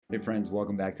Hey friends,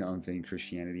 welcome back to Unfeigned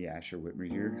Christianity. Asher Whitmer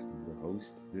here, I'm your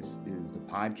host. This is the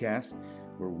podcast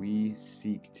where we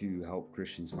seek to help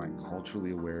Christians find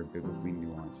culturally aware, biblically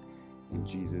nuanced, and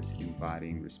Jesus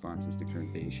embodying responses to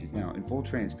current day issues. Now, in full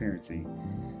transparency,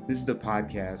 this is the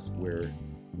podcast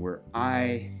where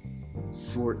I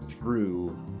sort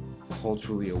through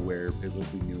culturally aware,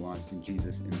 biblically nuanced, and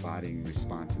Jesus embodying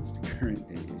responses to current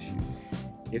day issues.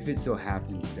 If it so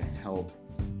happens to help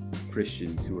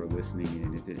Christians who are listening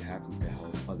in, if it happens to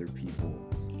help other people,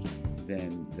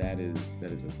 then that is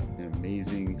an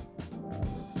amazing,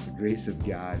 it's the grace of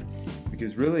God.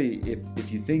 Because really,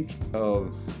 if you think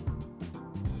of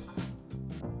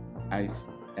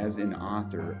as an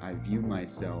author, I view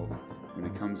myself when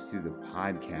it comes to the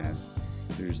podcast.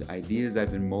 There's ideas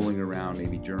I've been mulling around,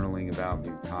 maybe journaling about,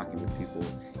 maybe talking with people,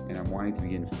 and I'm wanting to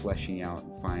begin fleshing out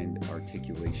and find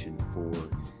articulation for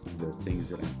the things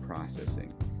that I'm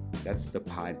processing. That's the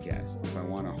podcast. If I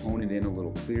want to hone it in a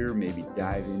little clearer, maybe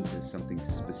dive into something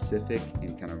specific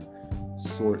and kind of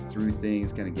sort through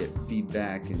things, kind of get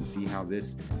feedback and see how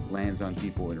this lands on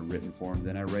people in a written form,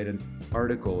 then I write an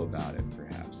article about it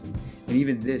perhaps. And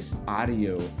even this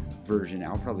audio version,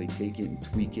 I'll probably take it and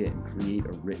tweak it and create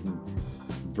a written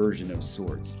version of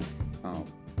sorts.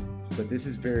 But this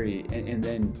is and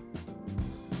then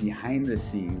behind the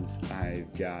scenes,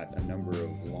 I've got a number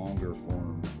of longer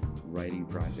form writing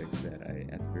projects that I,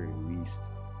 at the very least,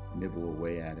 nibble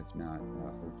away at, if not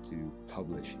hope to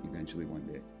publish eventually one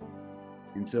day.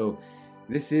 And so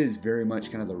this is very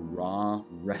much kind of the raw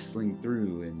wrestling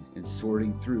through and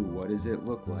sorting through what does it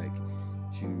look like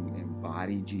to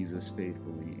embody Jesus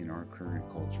faithfully in our current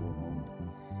cultural moment.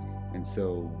 And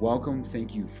so welcome,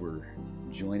 thank you for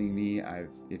joining me.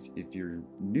 If you're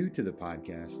new to the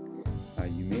podcast,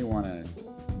 you may want to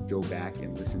go back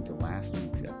and listen to last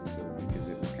week's episode because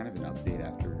it was kind of an update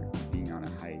after being on a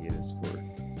hiatus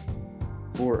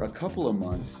for a couple of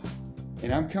months.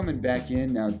 And I'm coming back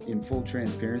in now in full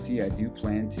transparency. I do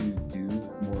plan to do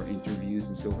more interviews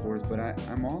and so forth, but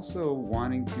I'm also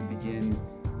wanting to begin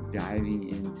diving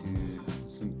into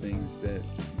some things that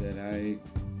I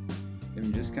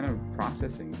am just kind of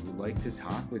processing. Would like to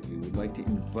talk with you, would like to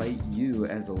invite you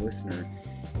as a listener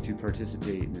to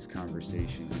participate in this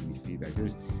conversation, give me feedback.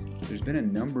 There's been a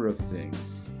number of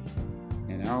things,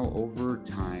 and over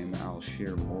time I'll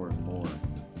share more and more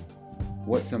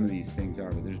what some of these things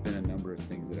are, but there's been a number of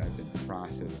things that I've been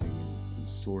processing and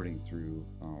sorting through.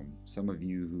 Some of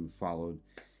you who followed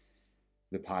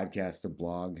the podcast, the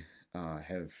blog,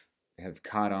 have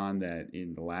caught on that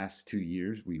in the last 2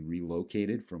 years we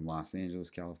relocated from Los Angeles,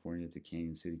 California to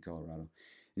Canyon City, Colorado.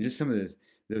 And just some of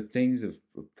the things of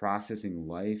processing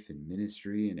life and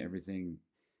ministry and everything,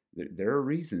 there are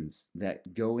reasons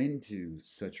that go into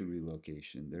such a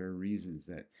relocation. There are reasons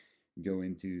that go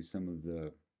into some of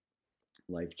the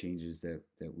life changes that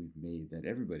we've made, that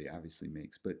everybody obviously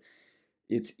makes. But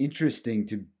it's interesting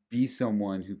to be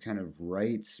someone who kind of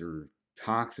writes or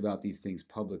talks about these things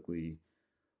publicly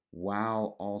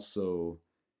while also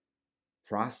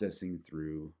processing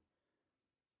through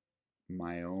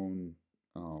my own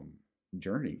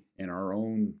journey and our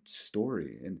own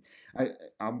story. And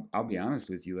I'll be honest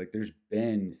with you, like there's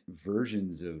been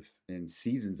versions of and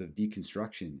seasons of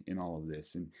deconstruction in all of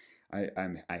this, and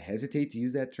I hesitate to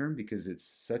use that term because it's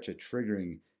such a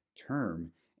triggering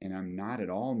term, and I'm not at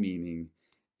all meaning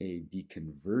a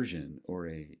deconversion or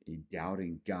a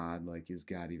doubting God, like is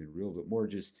God even real, but more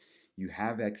just you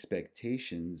have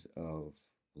expectations of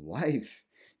life.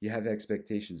 You have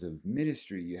expectations of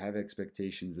ministry, you have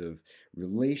expectations of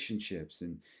relationships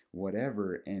and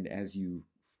whatever. And as you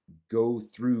go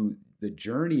through the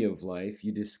journey of life,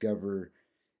 you discover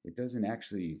it doesn't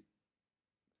actually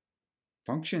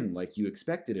function like you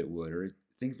expected it would, or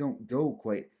things don't go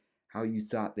quite how you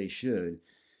thought they should,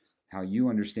 how you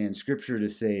understand scripture to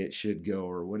say it should go,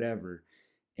 or whatever.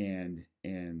 And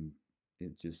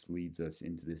it just leads us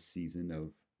into this season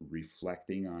of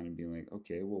reflecting on and being like,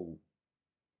 okay, well,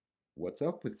 what's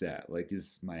up with that? Like,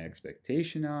 is my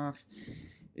expectation off?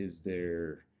 Is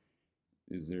there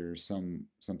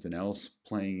something else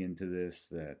playing into this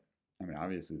that, I mean,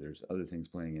 obviously there's other things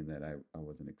playing in that I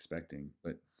wasn't expecting,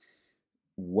 but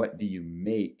what do you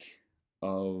make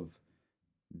of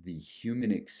the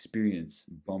human experience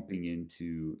bumping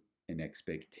into an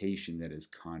expectation that is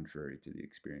contrary to the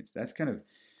experience? That's kind of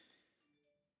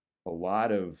a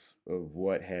lot of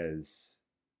what has,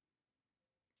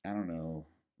 I don't know,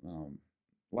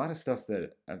 a lot of stuff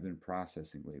that I've been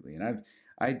processing lately. And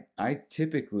I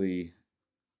typically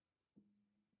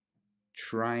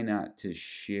try not to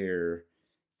share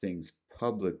things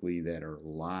publicly that are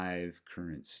live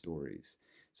current stories.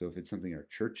 So if it's something our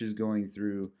church is going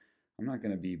through, I'm not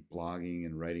going to be blogging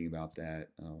and writing about that.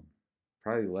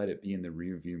 Probably let it be in the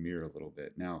rearview mirror a little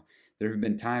bit. Now, there have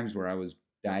been times where I was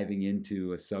diving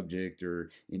into a subject or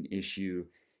an issue,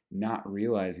 not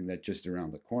realizing that just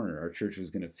around the corner, our church was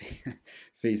going to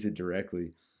face it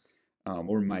directly,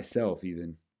 or myself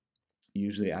even.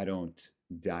 Usually, I don't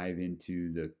dive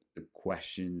into the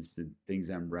questions, the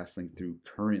things I'm wrestling through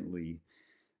currently.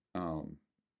 Um,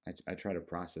 I try to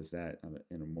process that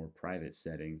in a more private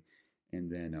setting,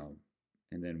 and then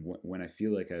when I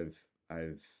feel like I've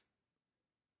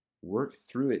worked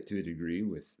through it to a degree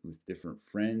with different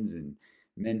friends and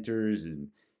mentors and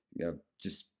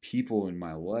just people in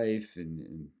my life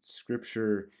and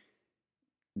scripture,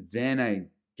 then I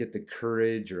get the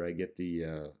courage, or I get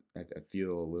I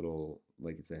feel a little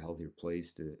like it's a healthier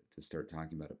place to start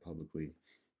talking about it publicly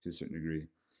to a certain degree.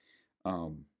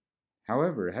 Um,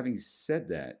 However, having said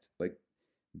that, like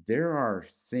there are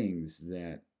things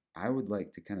that I would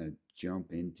like to kind of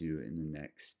jump into in the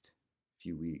next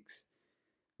few weeks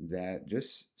that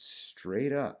just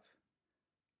straight up,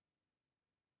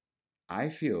 I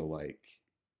feel like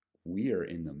we are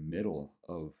in the middle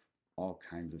of all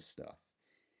kinds of stuff.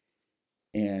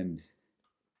 And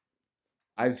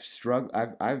I've struggled,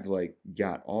 I've like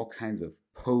got all kinds of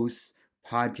posts,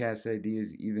 podcast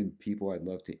ideas, even people I'd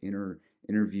love to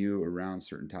interview around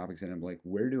certain topics. And I'm like,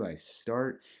 where do I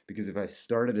start? Because if I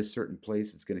start at a certain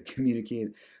place, it's going to communicate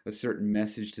a certain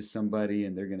message to somebody,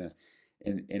 and they're going to,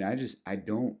 and I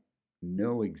don't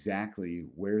know exactly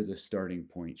where the starting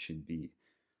point should be.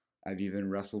 I've even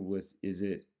wrestled with, is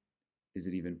it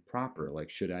even proper?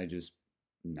 Like, should I just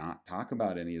not talk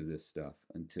about any of this stuff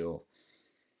until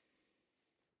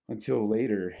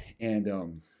later? And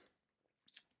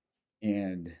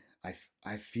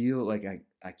I feel like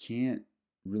I can't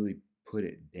really put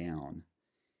it down.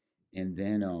 And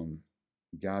then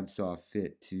God saw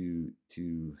fit to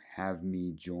have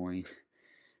me join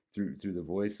through the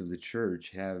voice of the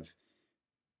church, have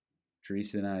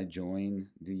Teresa and I join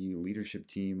the leadership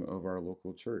team of our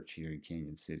local church here in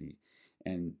Canyon City,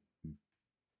 and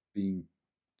being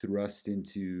thrust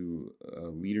into a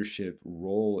leadership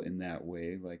role in that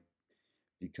way, like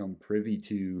become privy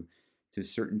to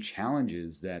certain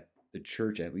challenges that the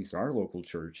church, at least our local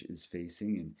church, is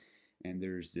facing, and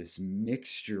there's this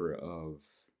mixture of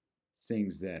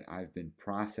things that I've been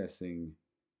processing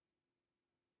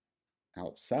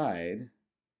outside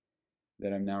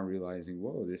that I'm now realizing,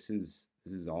 whoa, this is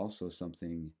also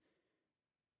something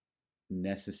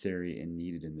necessary and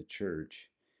needed in the church.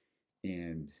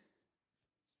 And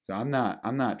so I'm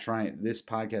not trying, this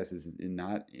podcast is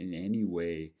not in any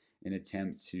way an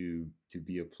attempt to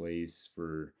be a place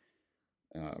for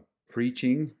uh,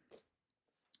 preaching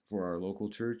for our local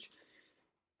church.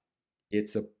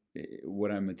 It's a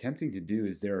What I'm attempting to do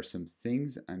is, there are some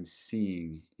things I'm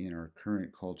seeing in our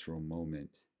current cultural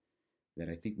moment that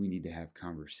I think we need to have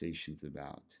conversations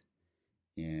about.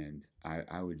 And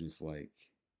I would just like,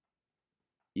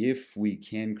 if we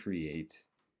can create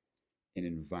an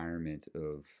environment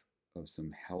of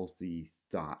some healthy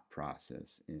thought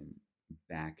process and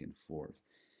back and forth,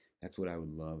 that's what I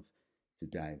would love to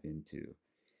dive into.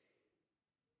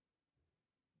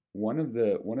 One of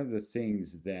the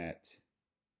things that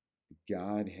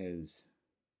God has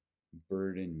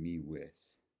burdened me with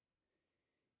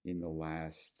in the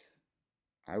last,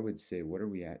 I would say, what are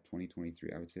we at,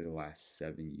 2023? I would say the last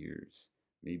 7 years,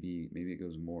 maybe it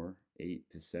goes more, 8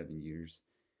 to 7 years,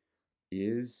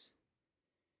 is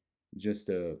just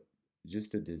a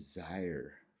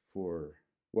desire for,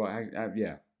 well,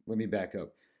 yeah, let me back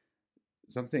up.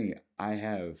 Something I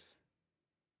have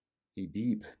a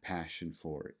deep passion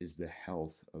for is the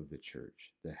health of the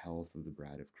church, the health of the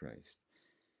bride of Christ,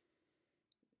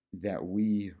 that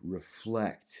we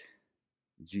reflect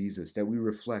Jesus, that we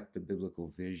reflect the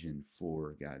biblical vision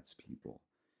for God's people.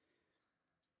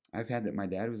 I've had that. My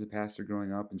dad was a pastor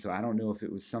growing up, and so I don't know if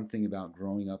it was something about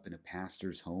growing up in a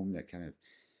pastor's home that kind of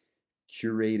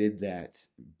curated that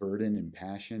burden and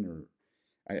passion,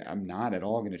 or I'm not at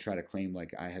all going to try to claim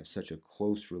like I have such a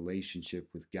close relationship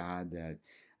with God that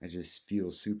I just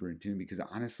feel super in tune, because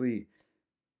honestly,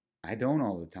 I don't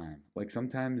all the time. Like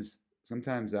sometimes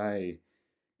I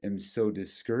am so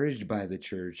discouraged by the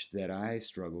church that I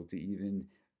struggle to even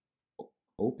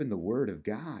open the word of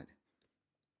God,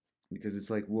 because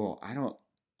it's like, well,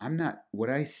 I'm not, what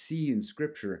I see in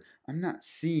scripture, I'm not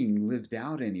seeing lived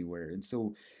out anywhere. And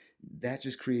so that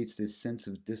just creates this sense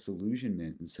of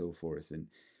disillusionment and so forth. And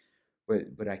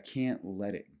but I can't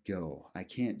let it go. I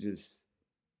can't just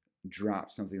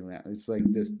drop something like that. It's like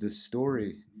this, the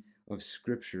story of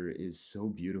scripture is so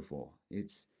beautiful.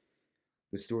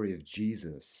 the story of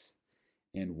Jesus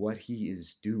and what he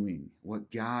is doing,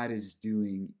 what God is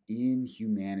doing in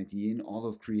humanity, in all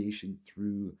of creation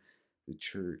through the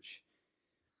church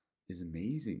is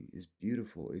amazing, is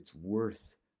beautiful. It's worth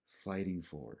fighting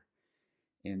for.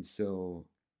 And so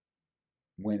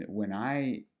when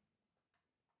I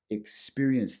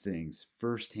experience things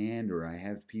firsthand, or I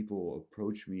have people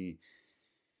approach me,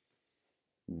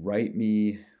 write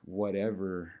me,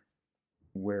 whatever,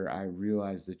 where I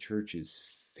realize the church is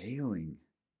failing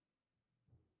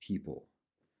people,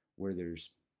 where there's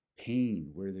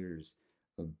pain, where there's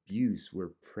abuse,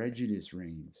 where prejudice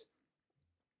reigns,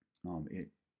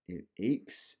 it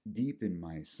aches deep in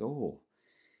my soul.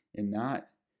 And not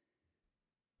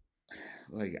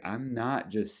like, I'm not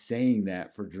just saying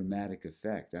that for dramatic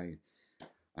effect.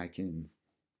 I can,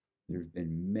 there've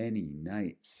been many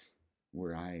nights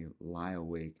where I lie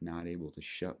awake not able to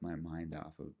shut my mind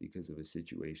off of because of a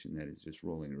situation that is just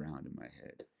rolling around in my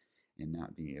head, and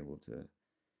not being able to,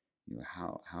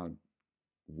 how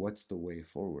what's the way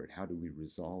forward? How do we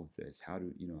resolve this?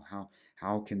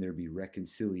 How can there be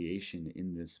reconciliation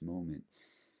in this moment?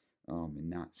 And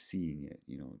not seeing it,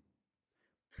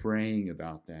 praying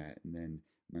about that, and then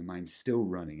my mind's still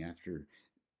running after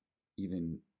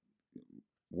even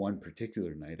one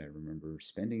particular night. I remember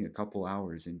spending a couple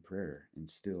hours in prayer and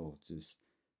still just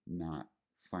not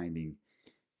finding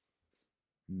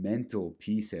mental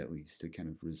peace, at least, to kind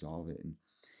of resolve it. And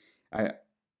I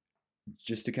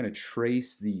just to kind of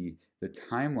trace the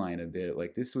timeline a bit,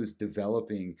 like, this was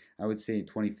developing, I would say, in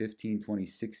 2015,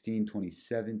 2016,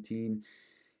 2017,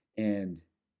 and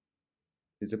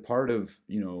it's a part of,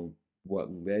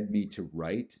 what led me to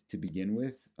write to begin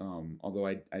with. Although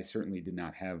I certainly did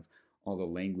not have all the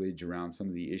language around some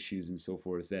of the issues and so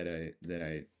forth that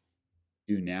I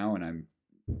do now, and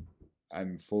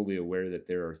I'm fully aware that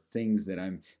there are things that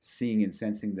I'm seeing and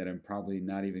sensing that I'm probably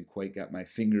not even quite got my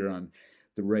finger on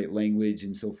the right language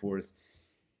and so forth.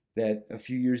 That a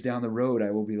few years down the road, I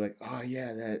will be like, oh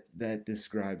yeah, that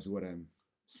describes what I'm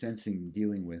sensing and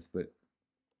dealing with. But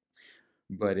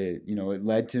it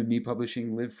led to me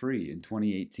publishing Live Free in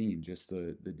 2018. Just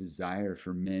the desire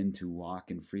for men to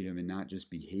walk in freedom, and not just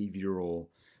behavioral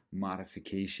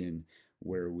modification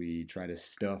where we try to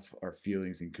stuff our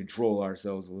feelings and control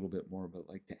ourselves a little bit more, but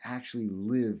like to actually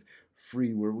live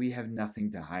free, where we have nothing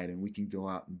to hide and we can go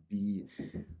out and be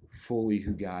fully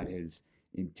who God has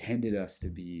intended us to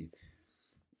be,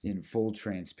 in full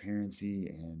transparency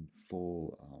and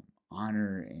full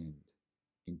honor and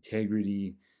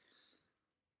integrity.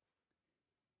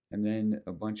 And then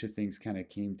a bunch of things kind of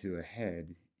came to a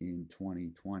head in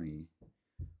 2020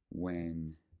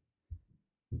 when,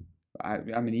 I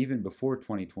mean, even before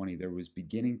 2020, there was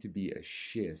beginning to be a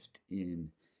shift in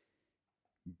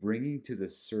bringing to the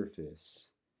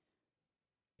surface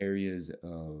areas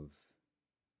of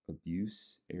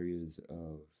abuse, areas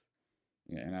of,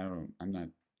 and I'm not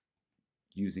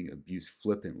using abuse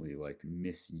flippantly, like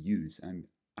misuse.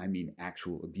 I mean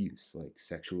actual abuse, like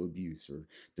sexual abuse or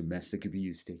domestic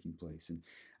abuse taking place. And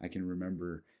I can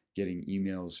remember getting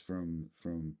emails from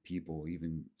people,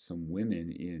 even some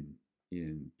women in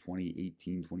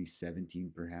 2018,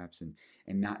 2017 perhaps, and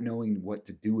not knowing what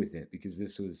to do with it, because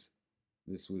this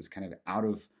was kind of out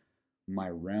of my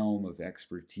realm of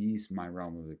expertise, my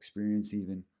realm of experience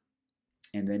even.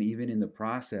 And then even in the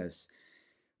process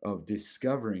of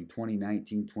discovering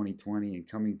 2019, 2020, and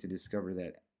coming to discover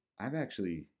that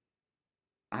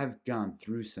I've gone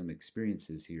through some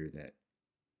experiences here that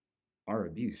are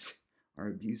abuse, are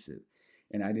abusive,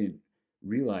 and I didn't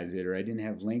realize it, or I didn't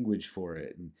have language for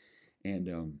it,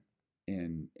 and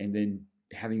then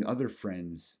having other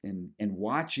friends and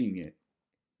watching it,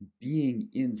 being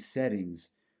in settings,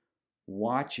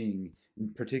 watching,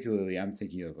 particularly I'm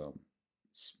thinking of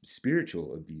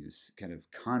spiritual abuse, kind of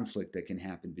conflict that can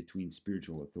happen between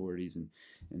spiritual authorities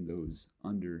and those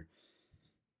under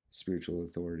spiritual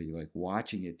authority, like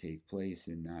watching it take place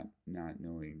and not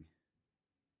knowing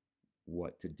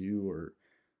what to do,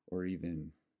 or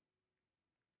even,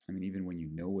 I mean, even when you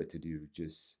know what to do,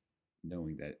 just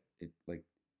knowing that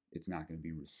it's not going to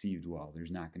be received well, there's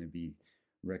not going to be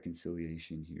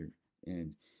reconciliation here,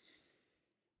 and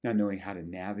not knowing how to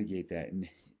navigate that. And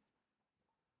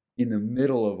in the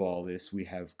middle of all this, we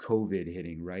have COVID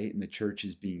hitting, right? And the church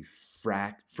is being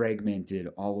fragmented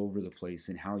all over the place,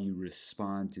 and how you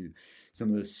respond to some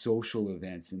of the social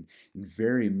events. And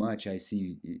very much I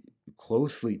see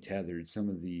closely tethered some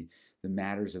of the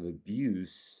matters of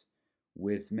abuse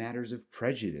with matters of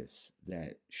prejudice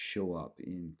that show up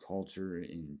in culture,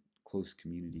 in close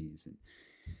communities.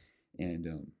 And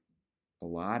a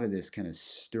lot of this kind of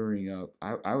stirring up,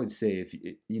 I would say, if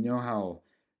you know how,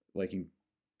 like, in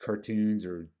cartoons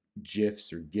or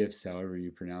GIFs or GIFs, however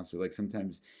you pronounce it. Like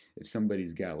sometimes if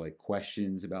somebody's got like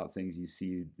questions about things, you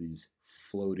see these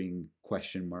floating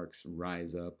question marks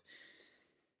rise up.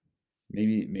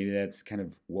 Maybe that's kind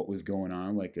of what was going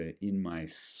on, like in my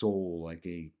soul, like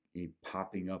a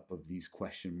popping up of these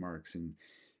question marks and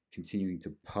continuing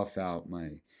to puff out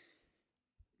my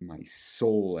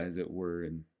soul, as it were.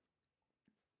 In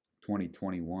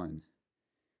 2021,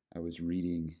 I was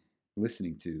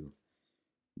listening to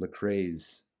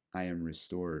Lecrae's I Am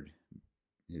Restored,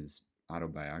 his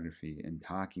autobiography, and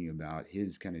talking about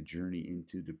his kind of journey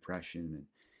into depression and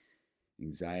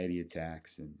anxiety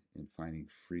attacks and finding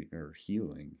free or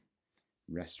healing,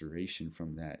 restoration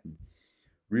from that. And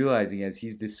realizing as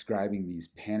he's describing these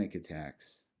panic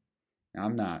attacks, now,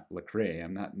 I'm not Lecrae,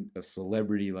 I'm not a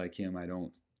celebrity like him. I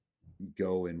don't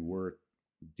go and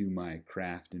do my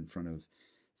craft in front of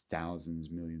thousands,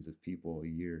 millions of people a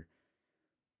year.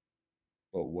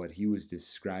 But what he was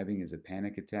describing as a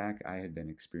panic attack, I had been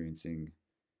experiencing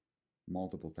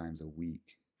multiple times a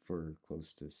week for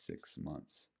close to 6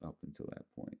 months up until that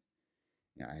point.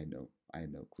 Yeah, I had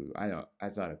no clue. I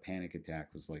thought a panic attack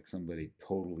was like somebody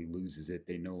totally loses it.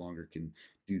 They no longer can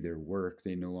do their work.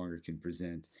 They no longer can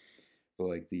present. But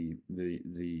like the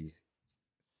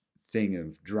thing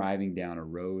of driving down a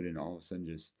road and all of a sudden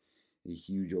just a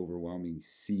huge overwhelming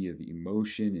sea of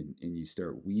emotion, and you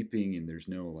start weeping and there's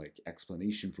no like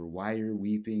explanation for why you're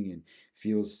weeping, and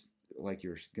feels like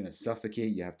you're gonna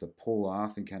suffocate. You have to pull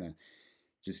off and kind of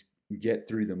just get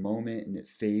through the moment, and it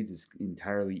fades. It's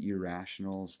entirely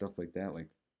irrational, stuff like that. Like,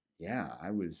 yeah, I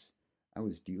was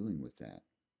dealing with that.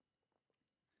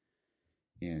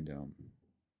 And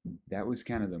that was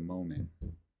kind of the moment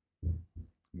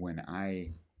when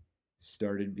I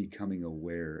started becoming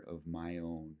aware of my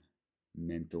own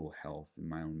mental health and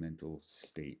my own mental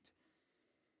state.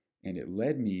 And it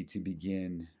led me to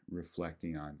begin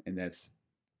reflecting on, and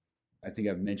I think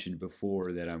I've mentioned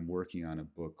before that I'm working on a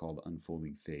book called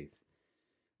Unfolding Faith.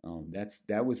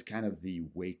 That was kind of the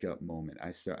wake up moment.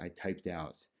 I typed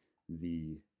out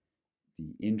the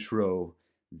intro,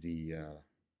 the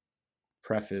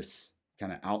preface,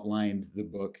 kind of outlined the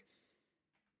book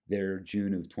there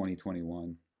June of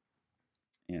 2021,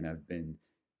 and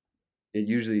it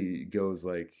usually goes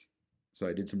like, so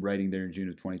I did some writing there in June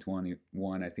of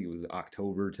 2021. I think it was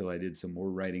October till I did some more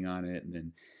writing on it, and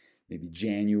then maybe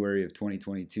January of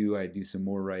 2022 I do some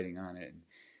more writing on it.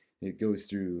 And it goes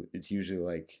through, it's usually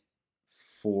like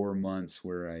 4 months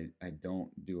where I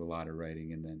don't do a lot of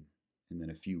writing, and then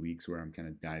a few weeks where I'm kind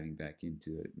of diving back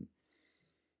into it.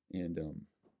 And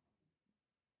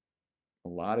a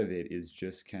lot of it is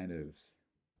just kind of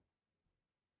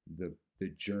the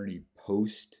journey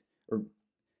post, or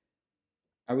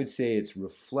I would say it's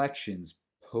reflections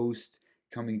post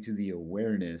coming to the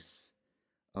awareness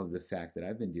of the fact that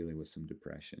I've been dealing with some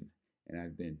depression, and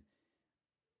I've been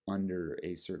under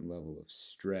a certain level of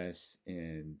stress,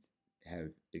 and have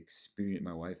experienced,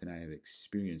 my wife and I have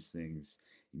experienced things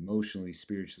emotionally,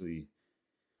 spiritually,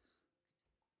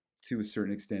 to a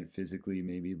certain extent physically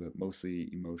maybe, but mostly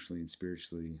emotionally and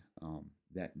spiritually,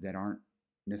 that aren't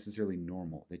necessarily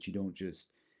normal, that you don't just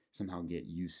somehow get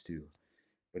used to.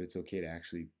 But it's okay to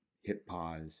actually hit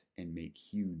pause and make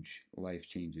huge life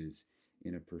changes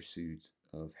in a pursuit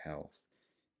of health.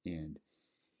 And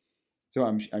so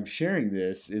I'm sharing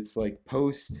this. It's like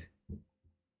post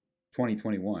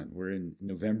 2021. We're in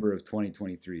November of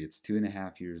 2023. It's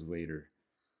 2.5 years later.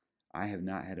 I have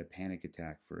not had a panic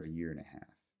attack for a year and a half.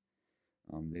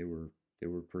 They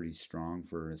were pretty strong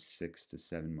for a 6 to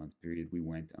 7 month period. We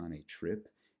went on a trip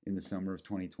in the summer of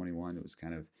 2021.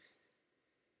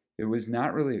 It was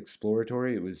not really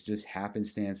exploratory. It was just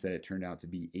happenstance that it turned out to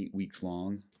be 8 weeks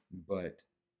long. But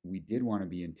we did want to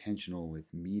be intentional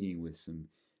with meeting with some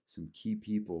key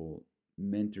people,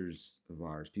 mentors of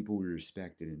ours, people we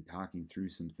respected, and talking through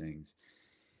some things.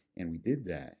 And we did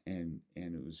that, and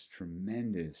it was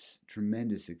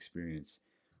tremendous experience.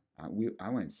 I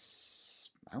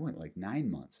went like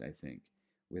 9 months, I think,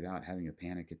 without having a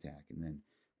panic attack, and then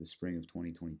the spring of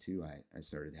 2022, I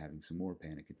started having some more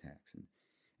panic attacks,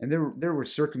 and there were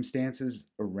circumstances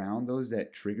around those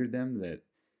that triggered them that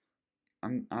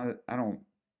I don't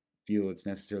feel it's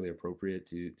necessarily appropriate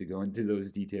to go into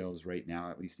those details right now,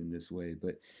 at least in this way.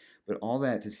 But all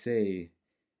that to say,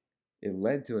 it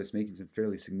led to us making some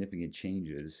fairly significant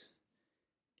changes.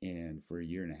 And for a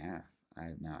year and a half, I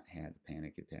have not had a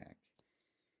panic attack.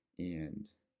 And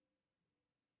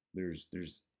there's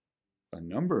a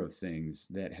number of things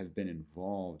that have been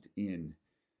involved in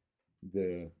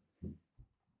the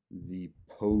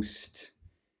post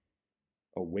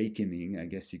awakening, I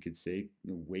guess you could say,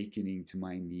 awakening to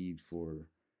my need for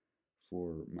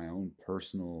for my own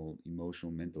personal,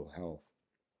 emotional, mental health.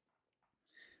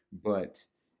 But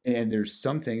and there's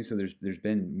some things. So there's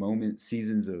been moments,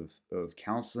 seasons of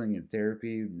counseling and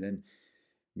therapy, and then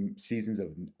seasons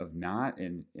of not,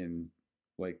 and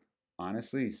like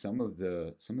honestly, some of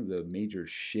the major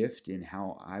shift in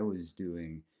how I was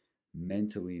doing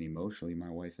mentally and emotionally, my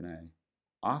wife and I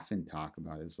often talk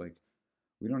about is like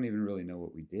we don't even really know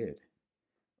what we did.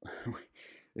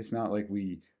 It's not like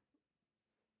we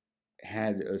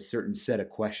had a certain set of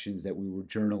questions that we were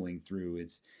journaling through.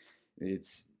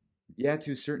 It's yeah,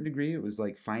 to a certain degree, it was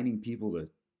like finding people to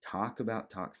talk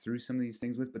through some of these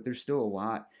things with, but there's still a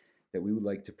lot that we would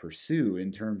like to pursue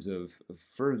in terms of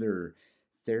further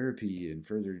therapy and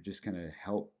further just kind of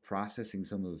help processing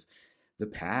some of the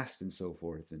past and so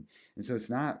forth. And so it's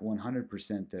not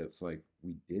 100% that it's like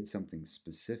we did something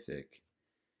specific,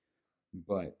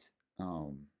 but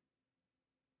um,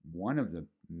 one of the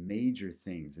major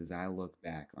things as I look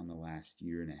back on the last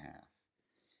year and a half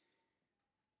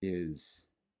is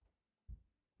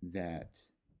that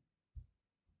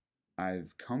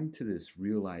I've come to this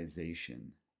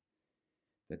realization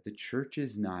that the church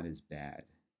is not as bad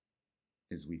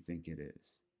as we think it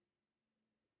is.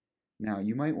 Now,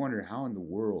 you might wonder, how in the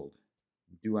world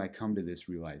do I come to this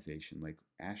realization? Like,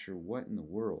 Asher, what in the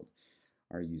world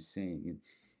are you saying?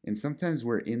 And sometimes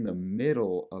we're in the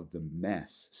middle of the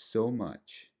mess so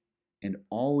much, and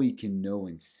all we can know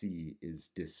and see is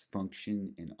dysfunction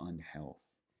and unhealth.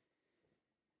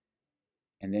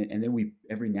 And then we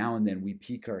every now and then we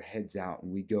peek our heads out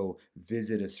and we go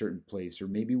visit a certain place, or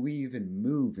maybe we even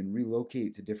move and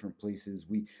relocate to different places.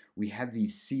 We have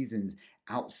these seasons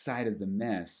outside of the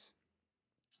mess,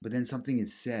 but then something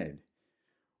is said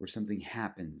or something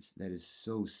happens that is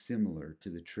so similar to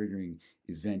the triggering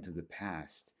event of the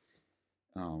past.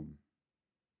 um,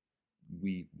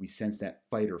 we sense that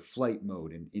fight or flight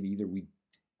mode, and either we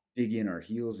dig in our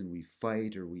heels and we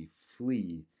fight, or we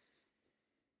flee,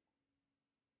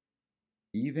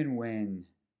 even when.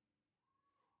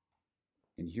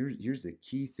 And here's the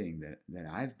key thing that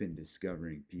I've been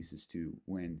discovering pieces to.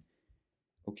 When,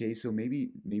 okay, so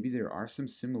maybe there are some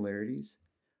similarities,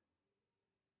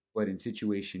 but in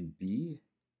situation B,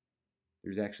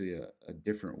 there's actually a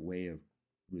different way of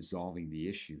resolving the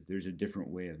issue. There's a different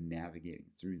way of navigating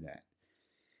through that.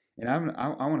 And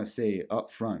I want to say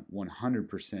up front,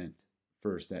 100%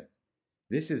 first, that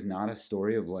this is not a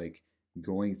story of like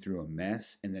going through a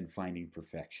mess and then finding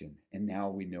perfection. And now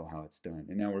we know how it's done.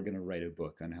 And now we're going to write a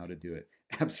book on how to do it.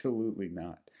 Absolutely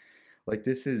not. Like,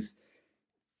 this is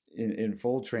in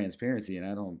full transparency, and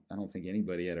I don't think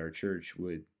anybody at our church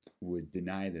would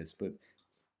deny this, but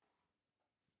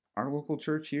our local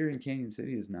church here in Canyon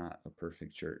City is not a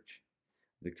perfect church.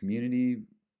 The community,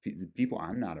 the people,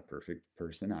 I'm not a perfect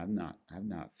person. I've not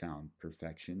found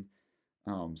perfection.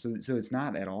 So it's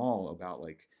not at all about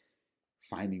like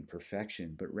finding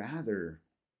perfection, but rather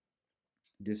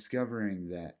discovering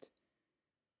that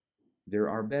there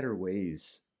are better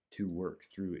ways to work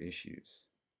through issues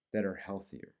that are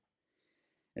healthier,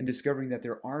 and discovering that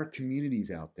there are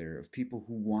communities out there of people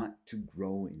who want to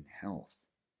grow in health.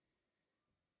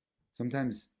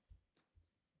 Sometimes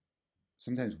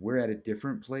sometimes we're at a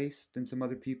different place than some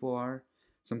other people are.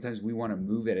 Sometimes we want to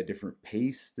move at a different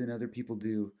pace than other people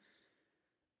do.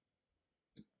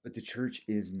 But the church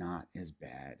is not as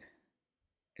bad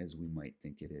as we might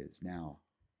think it is. Now,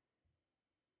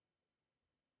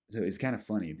 so it's kind of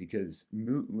funny because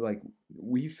like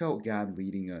we felt God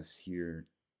leading us here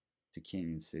to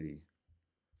Canyon City,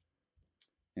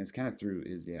 and it's kind of through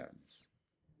his yeah.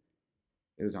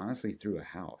 It was honestly through a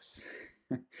house.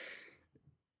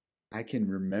 I can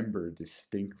remember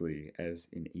distinctly as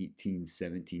an 18,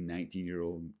 17, 19-year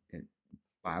old at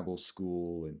Bible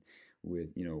school, and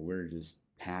we're just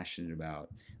passionate about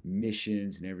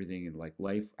missions and everything, and like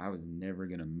life. I was never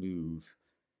going to move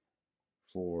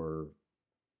for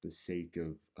the sake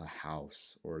of a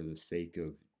house, or the sake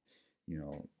of, you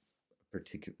know,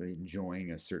 particularly enjoying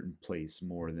a certain place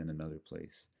more than another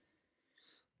place.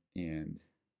 And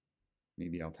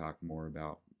maybe I'll talk more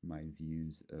about my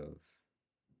views of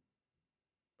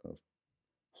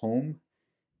home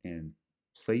and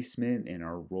placement and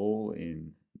our role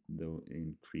in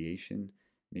creation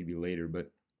maybe later.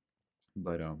 But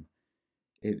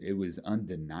it was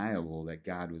undeniable that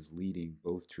God was leading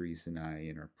both Teresa and I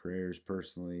in our prayers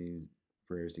personally,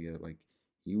 prayers together. Like,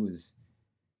 he was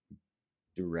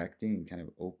directing and kind of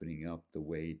opening up the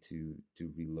way to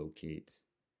relocate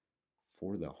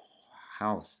for the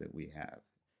house that we have.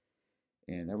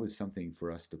 And that was something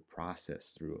for us to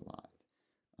process through a lot.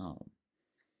 Um,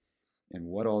 And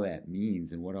what all that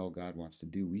means and what all God wants to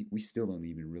do, we still don't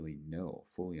even really know,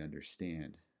 fully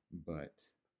understand, but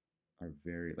are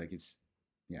very, like,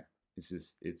 yeah, it's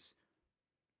just,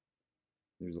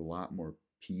 there's a lot more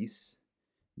peace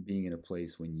being in a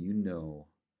place when you know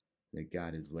that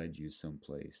God has led you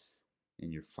someplace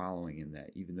and you're following in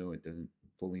that, even though it doesn't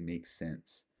fully make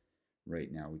sense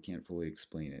right now. We can't fully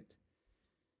explain it,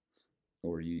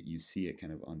 or you see it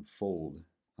kind of unfold.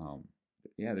 Um,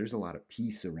 yeah, there's a lot of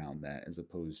peace around that as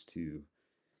opposed to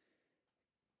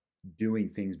doing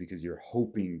things because you're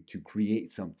hoping to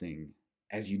create something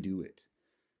as you do it.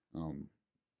 Um,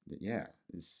 yeah,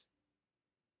 it's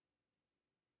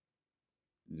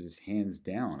just hands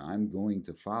down. I'm going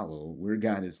to follow where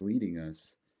God is leading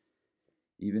us,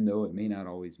 even though it may not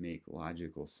always make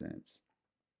logical sense.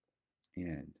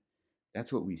 And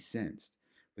that's what we sensed.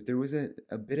 But there was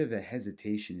a bit of a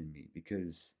hesitation in me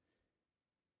because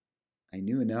I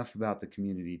knew enough about the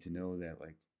community to know that,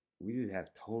 like, we just have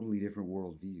totally different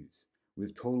worldviews. We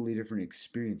have totally different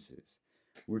experiences.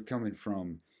 We're coming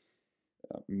from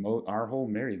our whole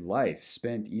married life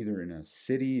spent either in a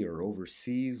city or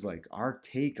overseas. Like, our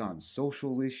take on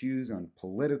social issues, on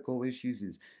political issues,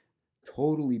 is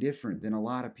totally different than a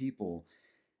lot of people,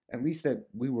 at least that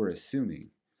we were assuming.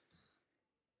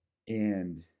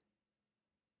 And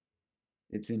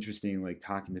it's interesting, like,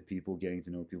 talking to people, getting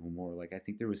to know people more. Like, I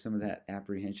think there was some of that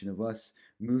apprehension of us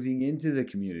moving into the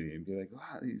community and be like,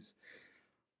 wow, these,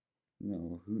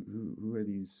 who are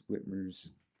these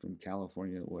Whitmers from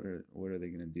California? What are they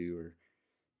gonna do or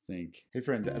think? Hey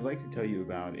friends, I'd like to tell you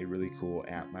about a really cool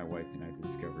app my wife and I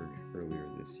discovered earlier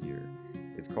this year.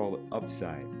 It's called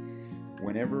Upside.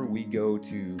 Whenever we go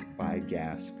to buy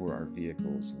gas for our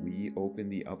vehicles, we open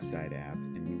the Upside app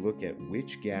and we look at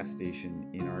which gas station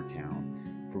in our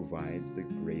town provides the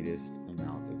greatest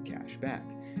amount of cash back.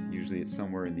 Usually it's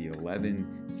somewhere in the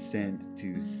 11 cent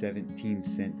to 17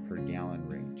 cent per gallon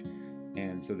range.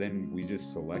 And so then we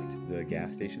just select the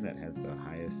gas station that has the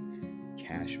highest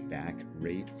cash back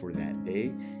rate for that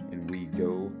day, and we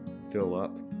go fill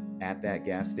up at that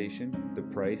gas station. The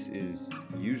price is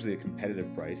usually a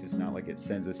competitive price. It's not like it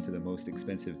sends us to the most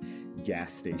expensive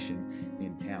gas station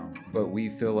in town. But we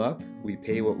fill up, we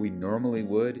pay what we normally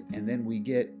would, and then we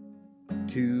get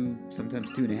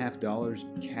sometimes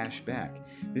 $2.50 cash back.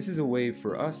 This is a way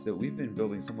for us that we've been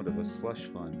building somewhat of a slush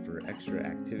fund for extra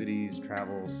activities,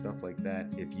 travel, stuff like that.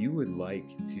 If you would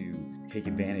like to take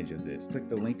advantage of this, click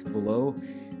the link below,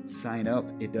 sign up.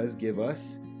 It does give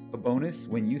us a bonus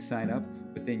when you sign up,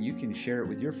 but then you can share it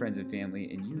with your friends and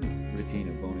family and you retain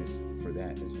a bonus for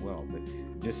that as well. But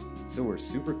just so we're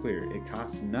super clear, it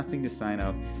costs nothing to sign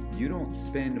up. You don't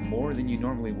spend more than you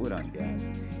normally would on gas.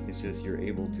 It's just you're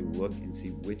able to look and see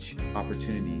which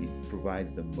opportunity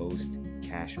provides the most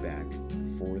cash back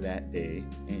for that day,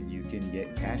 and you can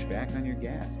get cash back on your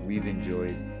gas. We've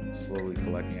enjoyed slowly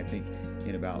collecting. I think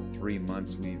in about 3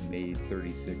 months we've made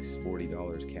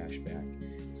 $36-40 cash back.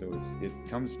 So it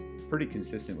comes pretty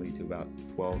consistently to about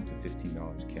 $12 to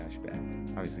 $15 cash back.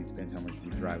 Obviously, it depends how much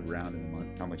we drive around in a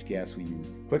month, how much gas we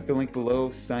use. Click the link below,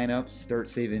 sign up, start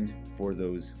saving for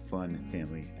those fun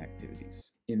family activities.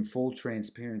 In full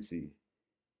transparency,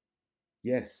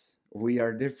 yes, we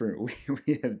are different.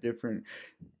 We have different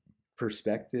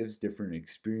perspectives, different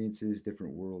experiences,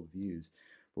 different worldviews.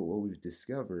 But what we've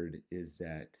discovered is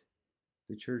that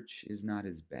the church is not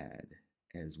as bad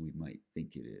as we might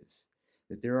think it is.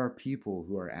 That there are people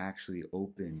who are actually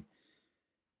open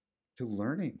to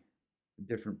learning a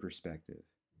different perspective.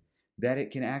 That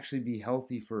it can actually be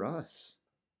healthy for us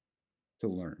to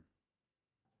learn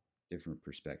different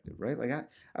perspective, right? Like,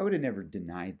 I would have never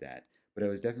denied that, but I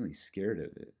was definitely scared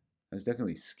of it. I was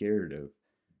definitely scared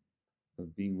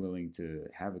of being willing to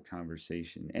have a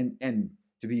conversation. And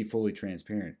to be fully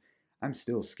transparent, I'm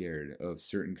still scared of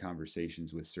certain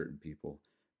conversations with certain people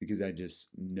because I just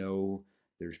know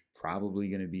there's probably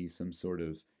going to be some sort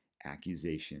of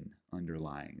accusation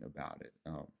underlying about it.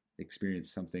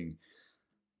 Experienced something,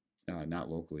 not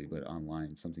locally, but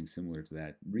online, something similar to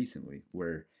that recently,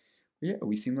 where, yeah,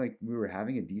 we seemed like we were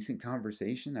having a decent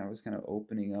conversation. I was kind of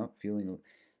opening up, feeling,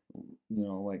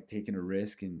 like taking a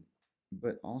risk,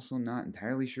 but also not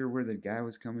entirely sure where the guy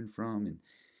was coming from.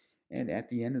 And at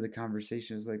the end of the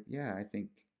conversation, I was like, yeah, I think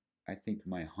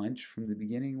my hunch from the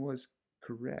beginning was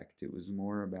correct. It was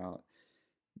more about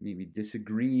maybe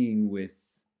disagreeing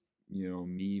with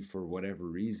me for whatever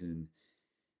reason,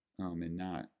 and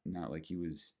not like he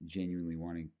was genuinely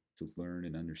wanting to learn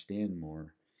and understand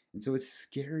more. And so it's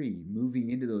scary moving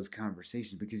into those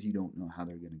conversations because you don't know how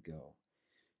they're going to go.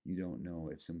 You don't know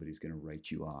if somebody's going to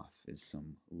write you off as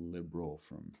some liberal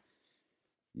from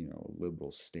a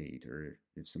liberal state, or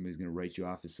if somebody's going to write you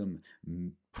off as some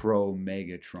pro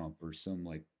mega Trump or some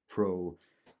like pro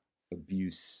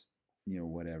abuse,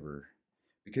 whatever.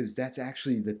 Because that's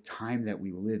actually the time that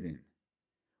we live in.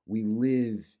 We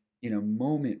live in a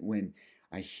moment when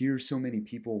I hear so many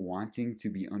people wanting to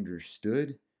be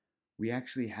understood. We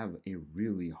actually have a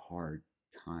really hard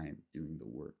time doing the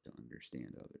work to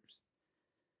understand others.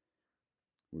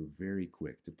 We're very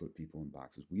quick to put people in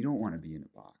boxes. We don't want to be in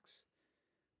a box,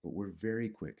 but we're very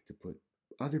quick to put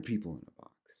other people in a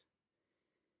box.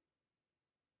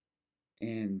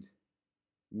 And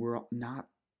we're not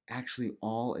actually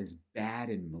all as bad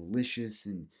and malicious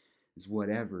and as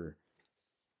whatever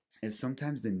as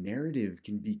sometimes the narrative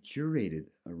can be curated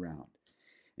around.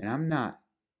 And I'm not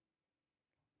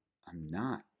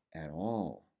at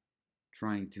all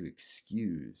trying to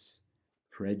excuse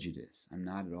prejudice. I'm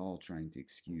not at all trying to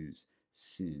excuse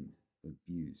sin,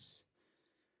 abuse.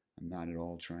 I'm not at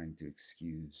all trying to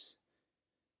excuse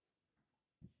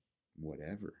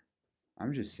whatever.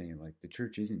 I'm just saying, like, the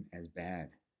church isn't as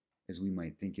bad as we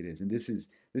might think it is. And this is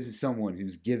someone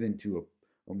who's given to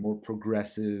a more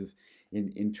progressive,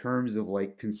 in terms of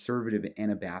like conservative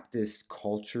Anabaptist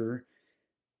culture.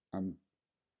 I'm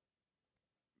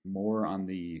more on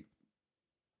the,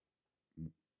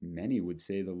 many would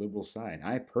say, the liberal side.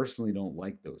 I personally don't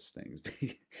like those things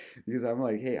because I'm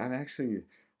like, hey, I'm actually a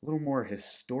little more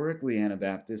historically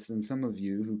Anabaptist than some of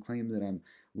you who claim that I'm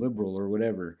liberal or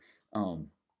whatever.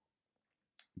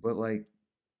 But like,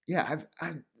 yeah,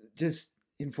 I've just,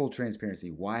 in full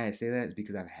transparency, why I say that is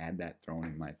because I've had that thrown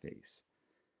in my face.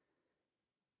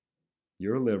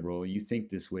 You're a liberal, you think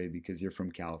this way because you're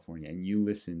from California and you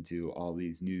listen to all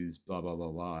these news, blah, blah, blah,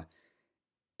 blah.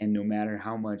 And no matter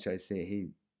how much I say,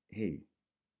 hey,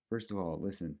 first of all,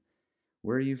 listen,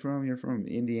 where are you from? You're from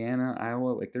Indiana, Iowa.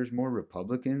 Like, there's more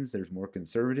Republicans, there's more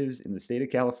conservatives in the state of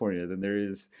California than there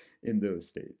is in those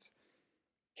states.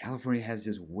 California has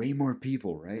just way more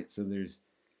people, right?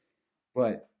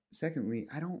 But secondly,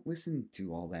 I don't listen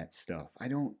to all that stuff.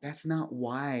 That's not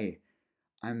why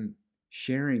I'm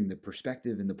sharing the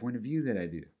perspective and the point of view that I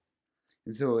do.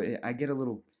 And so I get a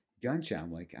little gun shy.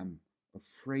 I'm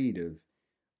afraid of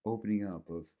opening up,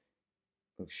 of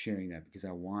sharing that, because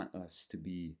I want us to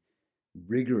be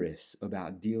rigorous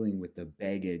about dealing with the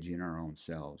baggage in our own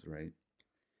selves, right?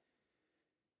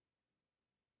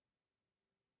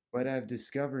 But I've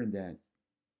discovered that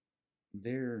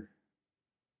there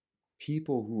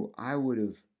people who I would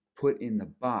have put in the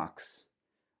box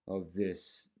of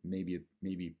this maybe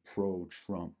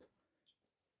pro-Trump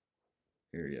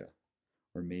area,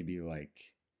 or maybe like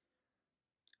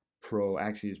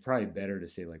actually it's probably better to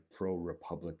say like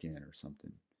pro-Republican or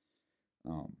something.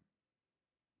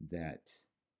 That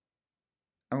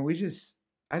I mean, we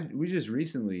just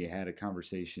recently had a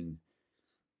conversation.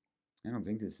 I don't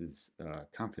think this is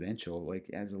confidential. Like,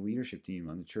 as a leadership team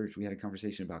on the church, we had a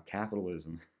conversation about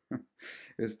capitalism. It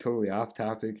was totally off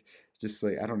topic. Just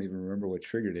like, I don't even remember what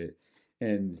triggered it.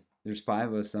 And there's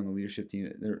 5 of us on the leadership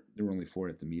team. There were only 4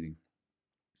 at the meeting,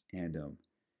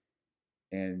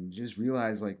 and just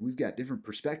realized like we've got different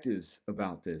perspectives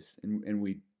about this, and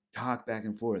we talk back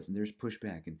and forth, and there's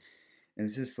pushback, and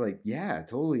it's just like, yeah,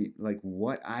 totally, like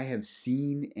what I have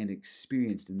seen and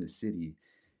experienced in the city,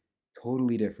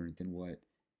 totally different than what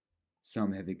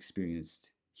some have experienced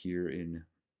here in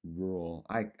rural,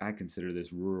 I consider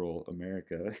this rural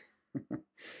America.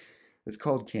 It's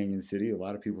called Canyon City. A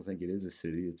lot of people think it is a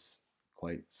city. It's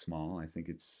quite small. I think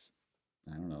it's,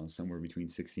 I don't know, somewhere between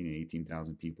 16 and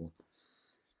 18,000 people.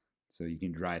 So you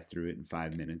can drive through it in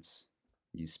 5 minutes.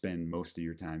 You spend most of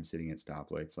your time sitting at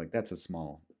stoplights. Like, that's a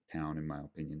small town, in my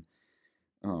opinion.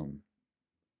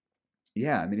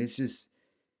 Yeah, I mean, it's just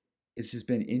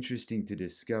been interesting to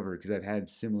discover, because I've had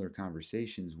similar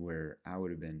conversations where I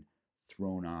would have been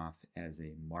thrown off as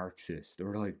a Marxist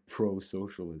or like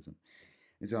pro-socialism.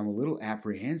 And so I'm a little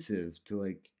apprehensive to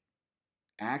like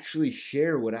actually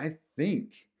share what I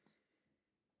think.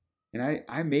 And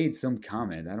I made some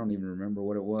comment, I don't even remember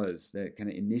what it was, that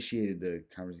kind of initiated the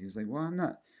conversation. He's like, well, I'm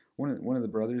not, one of the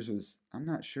brothers was, I'm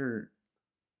not sure,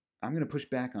 I'm going to push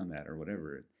back on that or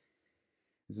whatever.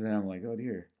 And so then I'm like, oh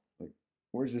dear, like,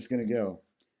 where's this going to go?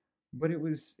 But it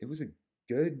was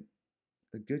good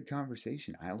a good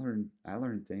conversation. I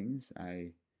learned things.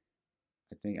 I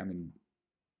think, I mean,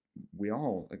 we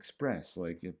all express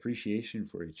like appreciation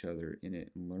for each other in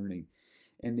it, and learning.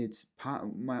 And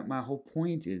my whole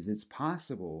point is, it's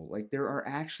possible. Like, there are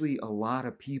actually a lot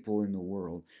of people in the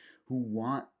world who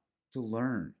want to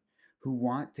learn, who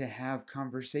want to have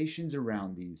conversations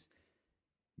around these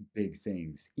big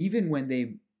things, even when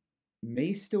they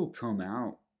may still come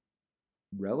out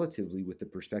relatively with the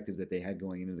perspective that they had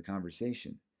going into the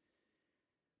conversation,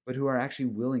 but who are actually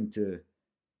willing to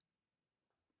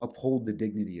uphold the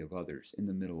dignity of others in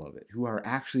the middle of it, who are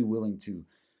actually willing to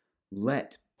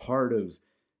let part of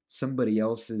somebody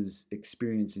else's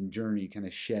experience and journey kind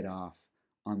of shed off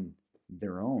on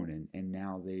their own. And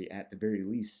now they, at the very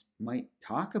least, might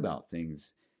talk about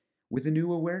things with a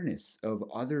new awareness of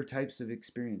other types of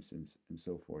experiences and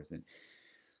so forth. And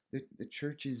the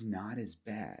church is not as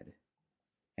bad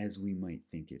as we might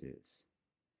think it is.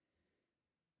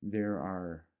 There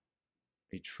are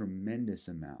a tremendous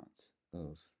amount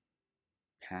of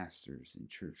pastors and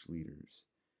church leaders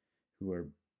who are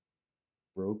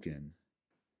broken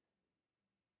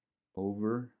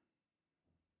over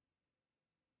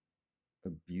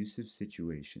abusive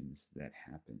situations that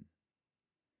happen,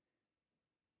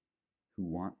 who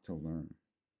want to learn,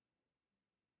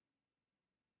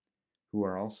 who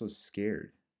are also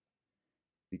scared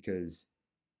because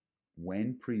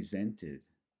when presented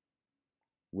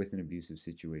with an abusive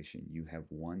situation, you have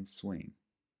one swing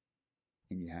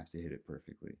and you have to hit it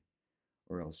perfectly,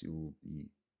 or else you will be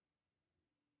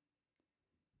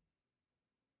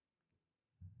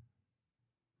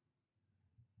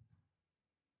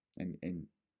and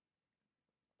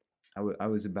I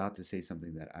was about to say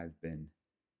something that I've been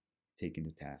taken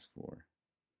to task for,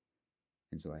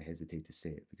 and so I hesitate to say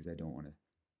it because I don't want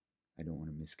to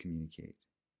miscommunicate.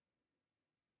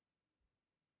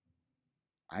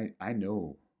 I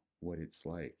know what it's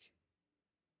like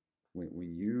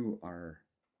when you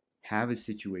have a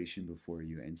situation before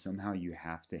you and somehow you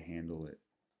have to handle it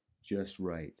just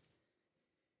right.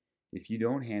 If you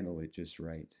don't handle it just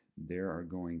right, there are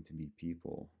going to be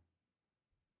people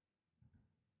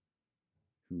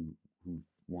who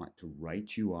want to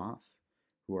write you off,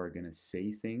 who are going to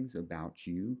say things about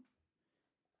you,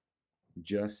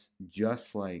 just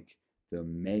like the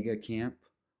mega camp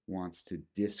wants to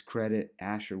discredit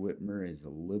Asher Whitmer as a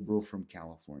liberal from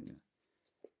California.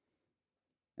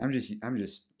 I'm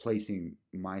just placing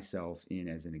myself in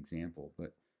as an example,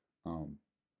 but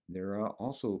there are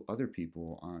also other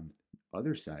people on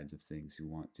other sides of things who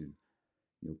want to,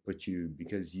 put you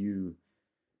because you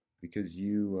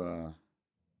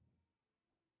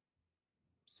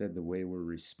said the way we're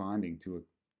responding to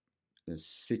a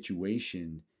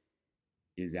situation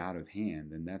is out of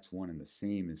hand, and that's one and the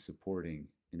same as supporting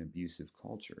an abusive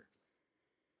culture.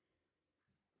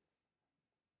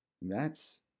 And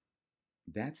that's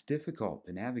difficult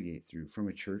to navigate through from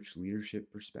a church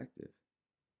leadership perspective.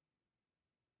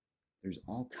 There's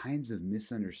all kinds of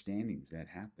misunderstandings that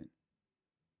happen.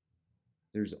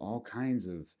 There's all kinds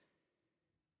of,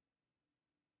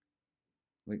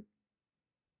 like,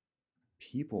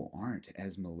 people aren't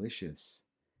as malicious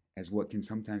as what can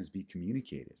sometimes be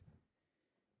communicated.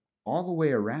 All the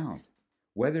way around.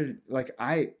 Whether, like,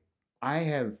 I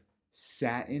have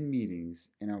sat in meetings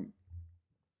and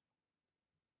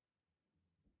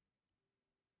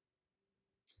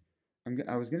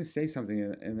I was gonna say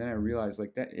something and then I realized,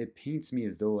 like, that it paints me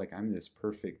as though like I'm this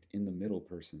perfect in the middle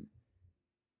person,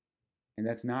 and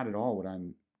that's not at all what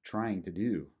I'm trying to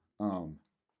do. Um,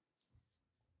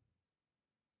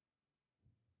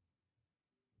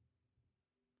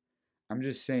 I'm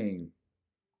just saying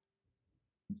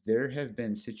there have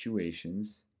been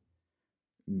situations,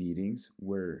 meetings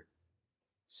where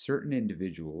certain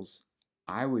individuals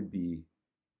I would be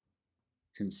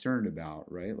concerned about,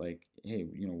 right? Like, hey,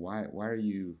 why are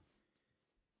you,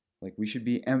 like, we should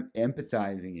be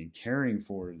empathizing and caring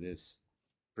for this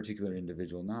particular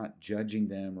individual, not judging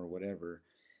them or whatever.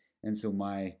 And so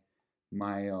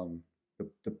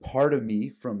the part of me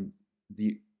from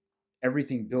the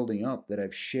everything building up that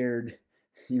I've shared,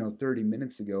 30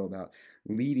 minutes ago about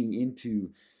leading into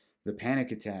the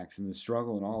panic attacks and the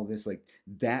struggle and all of this, like,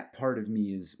 that part of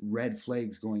me is red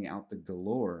flags going out the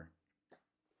galore.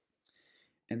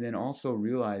 And then also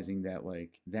realizing that,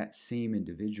 like, that same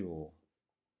individual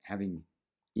having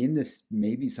in this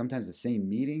maybe sometimes the same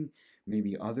meeting,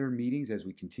 maybe other meetings as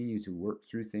we continue to work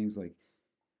through things, like,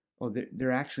 oh,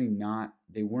 they're actually not,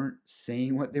 they weren't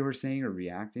saying what they were saying or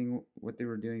reacting what they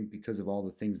were doing because of all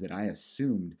the things that I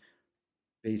assumed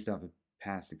based off of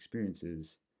past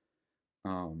experiences.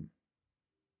 Um,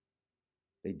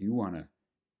 they do want to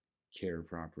care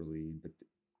properly,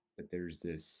 but there's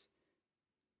this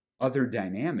other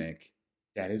dynamic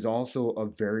that is also a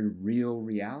very real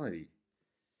reality.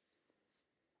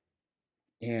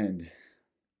 And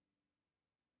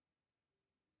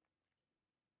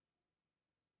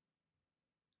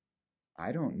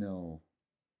I don't know.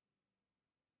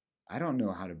 I don't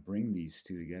know how to bring these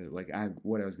two together. Like,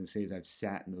 what I was gonna say is I've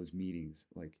sat in those meetings,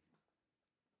 like,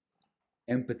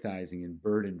 empathizing and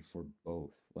burdened for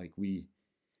both. Like we,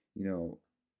 you know,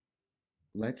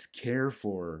 let's care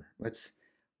for, let's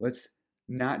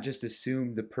not just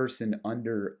assume the person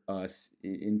under us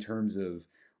in terms of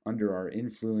under our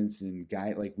influence and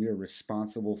guide, like we are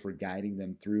responsible for guiding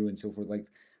them through and so forth. Like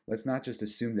let's not just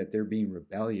assume that they're being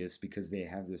rebellious because they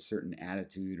have this certain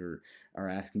attitude or are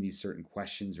asking these certain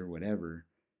questions or whatever.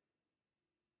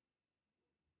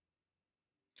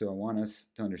 So I want us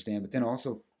to understand, but then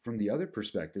also from the other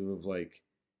perspective of like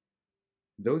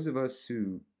those of us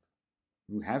who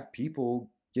have people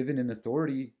given an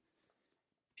authority,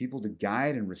 people to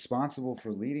guide and responsible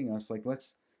for leading us, like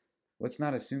let's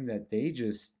not assume that they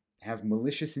just have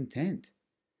malicious intent.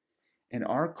 And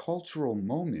our cultural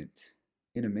moment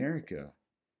in America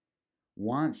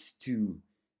wants to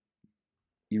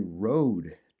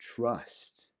erode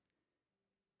trust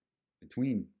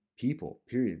between people,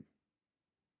 period.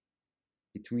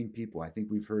 Between people. I think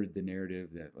we've heard the narrative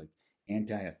that like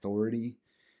anti-authority.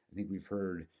 I think we've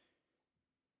heard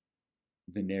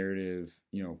the narrative,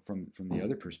 from the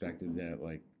other perspective that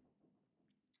like,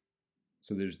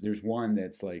 so there's one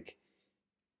that's like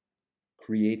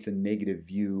creates a negative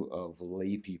view of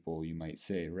lay people, you might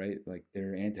say, right? Like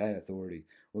they're anti-authority.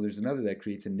 Well, there's another that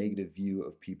creates a negative view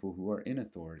of people who are in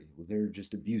authority. Well, they're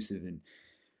just abusive and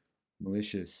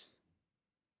malicious,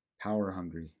 power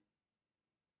hungry.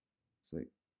 It's like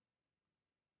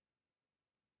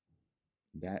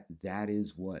that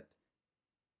is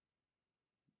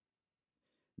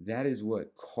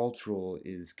what cultural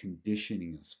is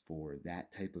conditioning us for,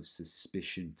 that type of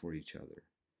suspicion for each other.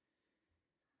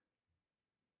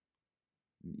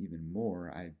 And even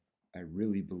more, I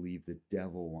really believe the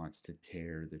devil wants to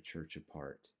tear the church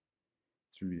apart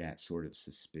through that sort of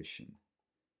suspicion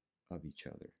of each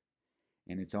other.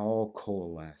 And it's all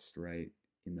coalesced, right,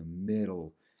 in the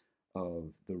middle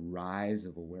of the rise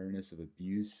of awareness of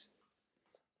abuse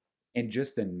and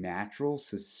just the natural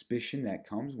suspicion that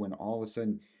comes when all of a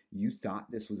sudden you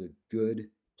thought this was a good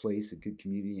place, a good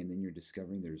community, and then you're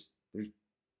discovering there's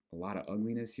a lot of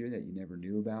ugliness here that you never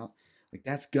knew about. Like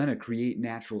that's gonna create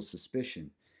natural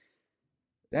suspicion.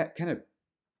 That kind of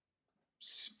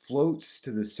floats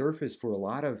to the surface for a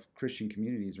lot of Christian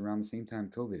communities around the same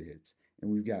time COVID hits. And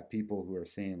we've got people who are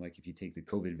saying, like, if you take the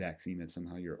COVID vaccine, that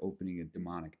somehow you're opening a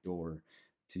demonic door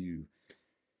to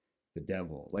the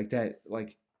devil. Like that,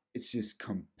 like, it's just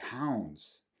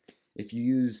compounds. If you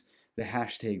use the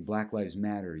hashtag Black Lives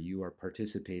Matter, you are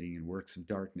participating in works of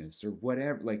darkness or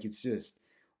whatever. Like, it's just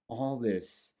all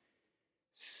this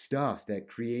stuff that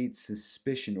creates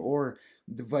suspicion, or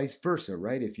the vice versa,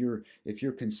 right? If you're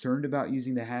concerned about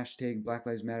using the hashtag Black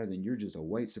Lives Matter, then you're just a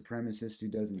white supremacist who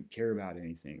doesn't care about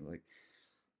anything. Like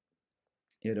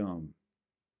it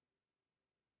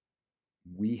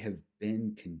we have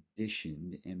been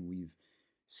conditioned and we've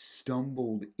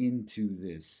stumbled into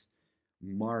this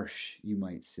marsh, you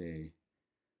might say,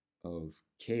 of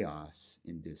chaos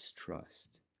and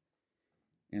distrust.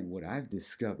 And what I've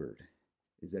discovered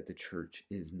is that the church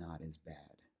is not as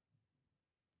bad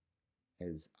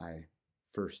as I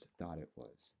first thought it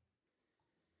was.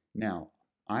 Now,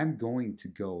 I'm going to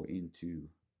go into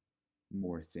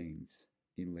more things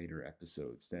in later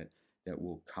episodes that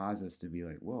will cause us to be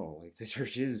like, whoa, like the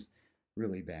church is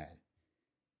really bad.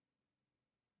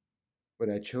 But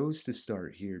I chose to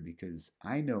start here because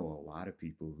I know a lot of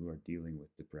people who are dealing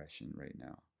with depression right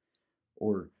now.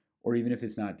 Or or even if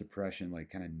it's not depression, like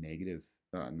kind of negative,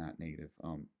 not negative,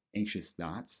 anxious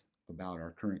thoughts about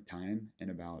our current time and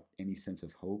about any sense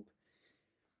of hope.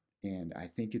 And I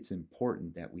think it's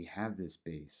important that we have this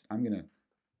base. I'm going to,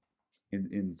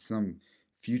 in some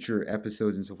future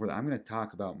episodes and so forth, I'm going to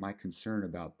talk about my concern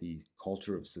about the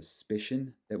culture of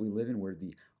suspicion that we live in, where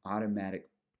the automatic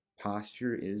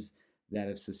posture is that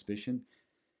of suspicion.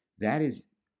 That is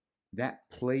that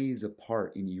plays a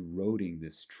part in eroding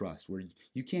this trust, where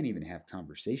you can't even have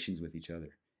conversations with each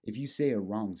other if you say a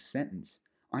wrong sentence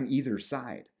on either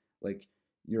side. Like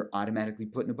you're automatically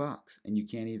put in a box, and you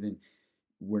can't even.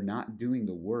 We're not doing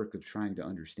the work of trying to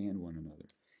understand one another.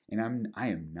 And I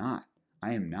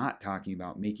am not talking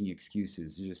about making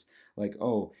excuses. Just like,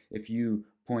 oh, if you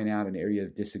point out an area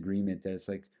of disagreement that's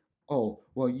like, oh,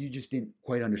 well, you just didn't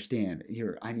quite understand.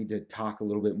 Here, I need to talk a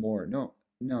little bit more. No,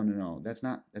 no, no, no. That's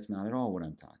not at all what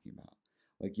I'm talking about.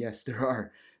 Like, yes, there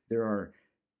are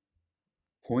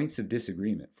points of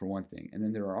disagreement for one thing, and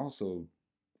then there are also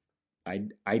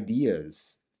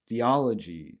ideas,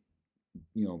 theology,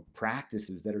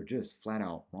 practices that are just flat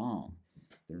out wrong.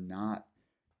 They're not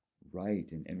right.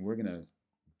 And we're going to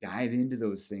dive into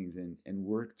those things and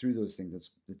work through those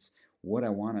things. That's what I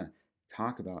want to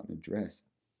talk about and address.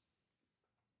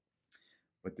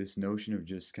 But this notion of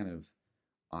just kind of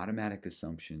automatic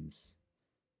assumptions,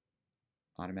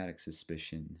 automatic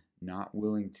suspicion, not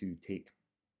willing to take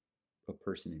a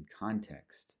person in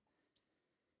context,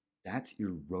 that's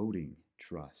eroding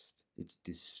trust. It's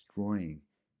destroying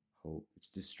hope. It's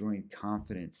destroying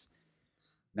confidence.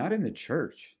 Not in the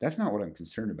church. That's not what I'm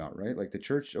concerned about, right? Like the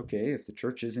church, okay, if the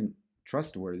church isn't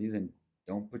trustworthy, then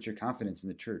don't put your confidence in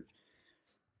the church.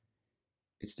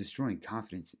 It's destroying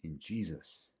confidence in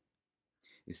Jesus.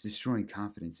 It's destroying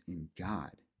confidence in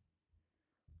God.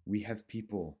 We have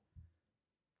people,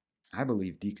 I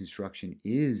believe deconstruction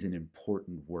is an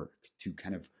important work to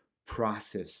kind of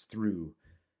process through.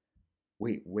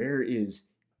 Wait, where is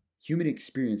human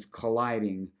experience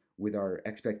colliding with our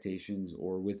expectations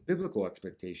or with biblical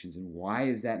expectations, and why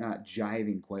is that not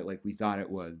jiving quite like we thought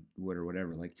it would or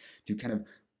whatever? Like to kind of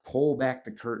pull back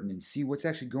the curtain and see what's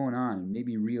actually going on and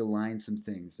maybe realign some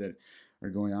things that are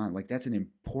going on. Like that's an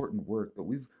important work, but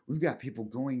we've got people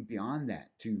going beyond that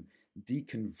to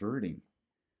deconverting.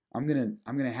 I'm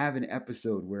gonna have an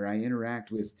episode where I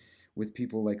interact with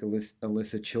people like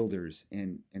Alyssa Childers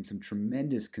and some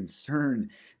tremendous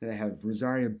concern that I have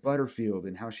Rosaria Butterfield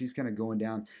and how she's kind of going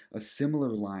down a similar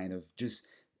line of just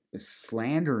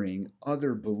slandering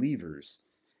other believers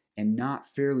and not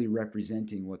fairly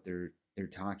representing what they're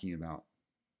talking about.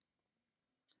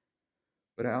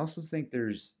 But I also think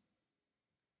there's,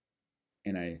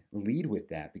 and I lead with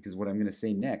that because what I'm going to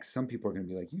say next, some people are going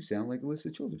to be like, you sound like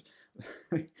Alyssa Childers.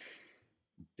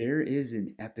 There is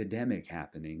an epidemic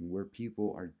happening where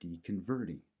people are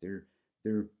deconverting.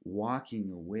 They're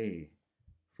walking away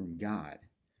from God.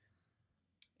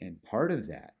 And part of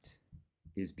that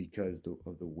is because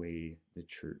of the way the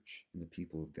church and the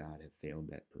people of God have failed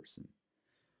that person.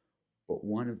 But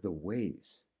one of the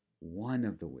ways,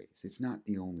 it's not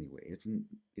the only way. It's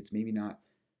maybe not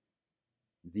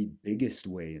the biggest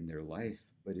way in their life,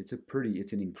 but it's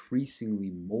an increasingly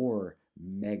more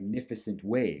magnificent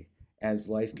way as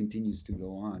life continues to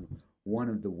go on. One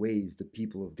of the ways the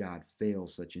people of God fail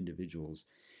such individuals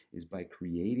is by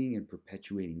creating and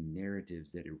perpetuating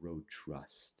narratives that erode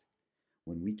trust.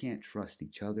 When we can't trust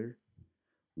each other,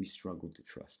 we struggle to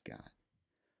trust God.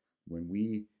 When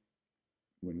we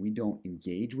don't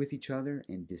engage with each other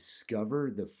and discover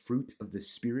the fruit of the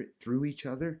Spirit through each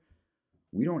other,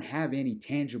 we don't have any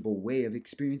tangible way of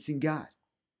experiencing God.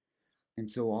 And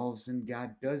so all of a sudden,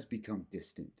 God does become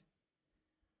distant.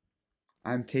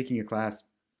 I'm taking a class.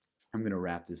 I'm going to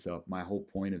wrap this up. My whole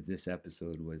point of this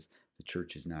episode was the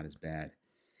church is not as bad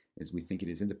as we think it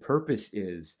is. And the purpose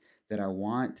is that I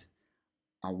want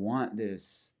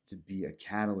this to be a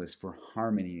catalyst for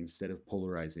harmony instead of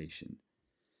polarization.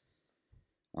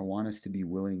 I want us to be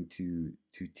willing to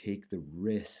take the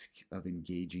risk of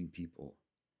engaging people.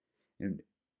 And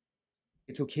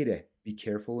it's okay to be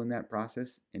careful in that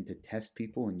process and to test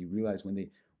people, and you realize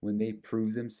when they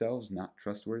prove themselves not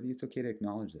trustworthy, it's okay to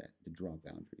acknowledge that, to draw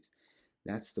boundaries.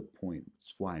 That's the point.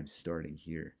 That's why I'm starting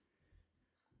here.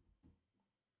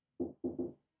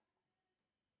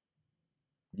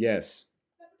 Yes.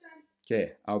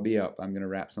 Okay, I'll be up. I'm going to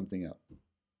wrap something up.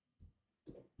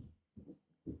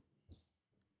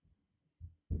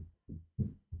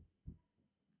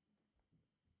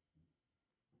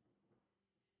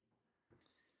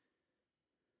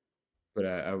 But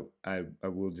I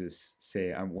will just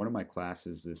say one of my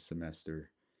classes this semester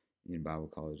in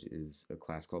Bible college is a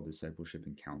class called Discipleship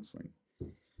and Counseling.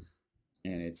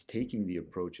 And it's taking the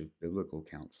approach of biblical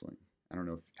counseling. I don't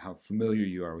know how familiar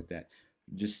you are with that.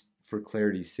 Just for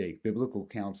clarity's sake, biblical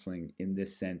counseling in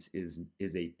this sense is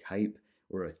a type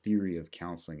or a theory of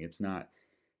counseling. It's not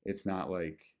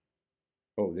like,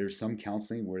 oh, there's some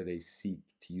counseling where they seek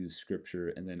to use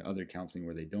scripture and then other counseling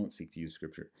where they don't seek to use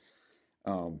scripture.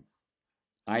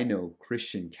 I know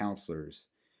Christian counselors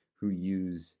who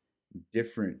use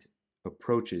different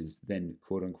approaches than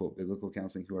quote unquote biblical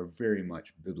counseling who are very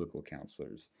much biblical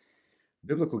counselors.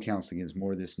 Biblical counseling is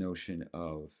more this notion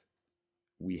of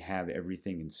we have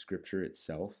everything in scripture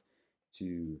itself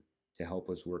to help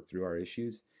us work through our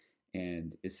issues.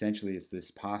 And essentially it's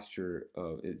this posture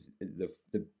of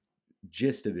the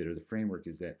gist of it, or the framework,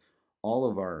 is that all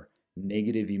of our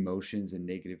negative emotions and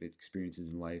negative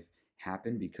experiences in life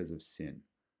happen because of sin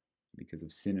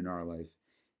in our life.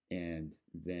 And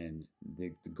then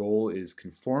the goal is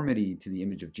conformity to the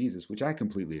image of Jesus, which I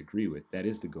completely agree with. That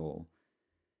is the goal.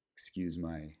 Excuse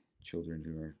my children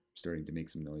who are starting to make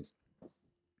some noise.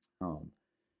 The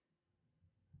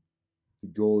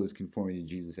goal is conformity to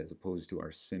Jesus as opposed to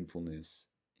our sinfulness,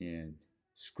 and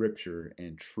scripture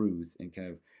and truth, and kind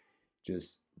of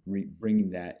just bringing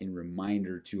that in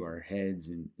reminder to our heads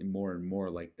and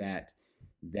more like that.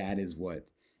 That is what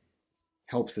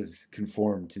helps us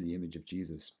conform to the image of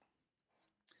Jesus.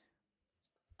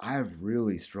 I've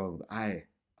really struggled. I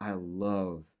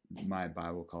love my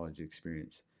Bible college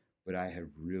experience, but I have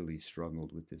really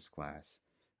struggled with this class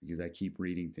because I keep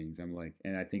reading things. I'm like,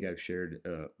 and I think I've shared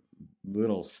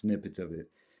little snippets of it.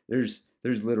 There's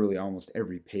literally almost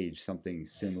every page something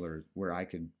similar where I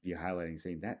could be highlighting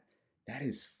saying that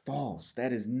is false.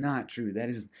 That is not true. That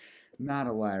is not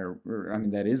a lie, or I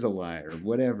mean that is a lie, or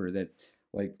whatever. That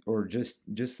like, or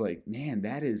just like, man,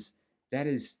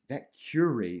 that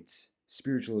curates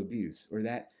spiritual abuse, or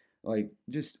that like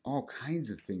just all kinds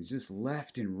of things, just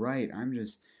left and right. I'm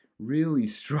just really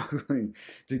struggling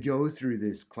to go through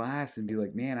this class and be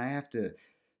like, man, I have to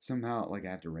somehow, like,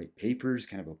 I have to write papers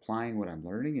kind of applying what I'm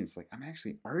learning. And it's like I'm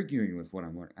actually arguing with what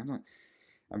I'm learning.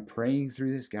 I'm praying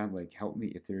through this. God, like, help me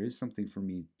if there is something for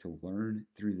me to learn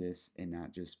through this and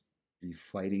not just be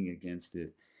fighting against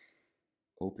it.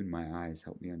 Open my eyes,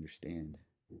 help me understand.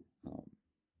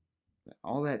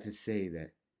 All that to say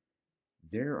that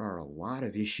there are a lot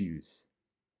of issues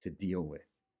to deal with.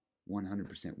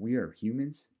 100%. We are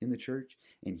humans in the church,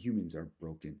 and humans are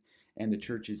broken. And the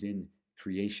church is in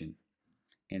creation.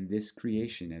 And this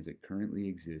creation, as it currently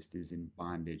exists, is in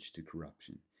bondage to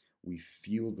corruption. We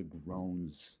feel the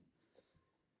groans,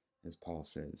 as Paul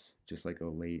says, just like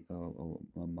a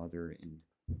mother in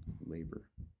labor.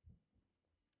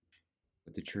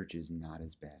 But the church is not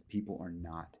as bad. People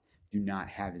do not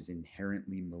have as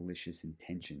inherently malicious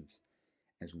intentions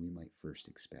as we might first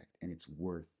expect. And it's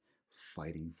worth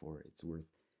fighting for. It's worth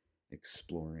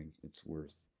exploring. It's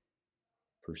worth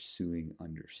pursuing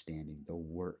understanding, the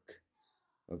work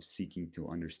of seeking to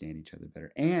understand each other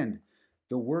better, and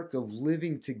the work of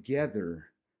living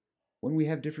together when we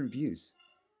have different views,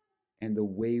 and the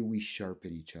way we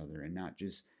sharpen each other and not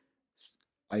just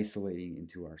isolating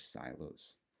into our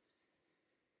silos.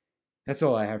 That's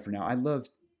all I have for now. I'd love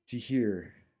to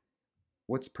hear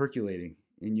what's percolating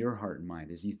in your heart and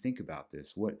mind as you think about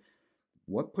this. What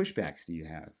pushbacks do you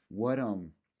have?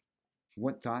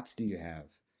 What thoughts do you have?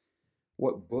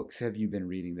 What books have you been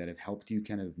reading that have helped you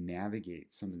kind of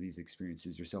navigate some of these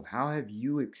experiences yourself? How have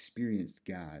you experienced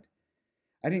God?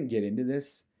 I didn't get into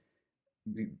this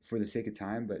for the sake of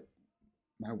time, but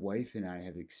my wife and I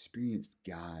have experienced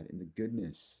God and the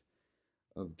goodness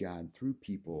of God through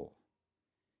people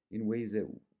in ways that,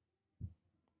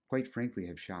 quite frankly,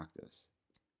 have shocked us.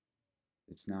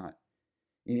 It's not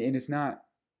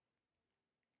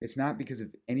because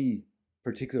of any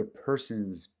particular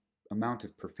person's amount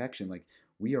of perfection. Like,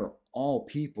 we are all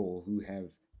people who have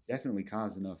definitely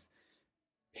caused enough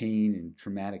pain and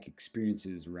traumatic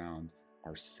experiences around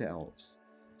ourselves.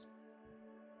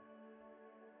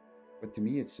 But to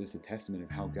me, it's just a testament of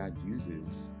how God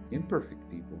uses imperfect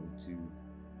people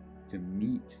to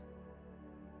meet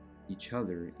each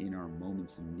other in our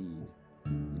moments of need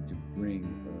and to bring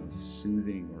a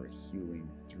soothing or a healing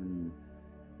through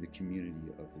the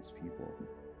community of his people.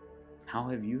 How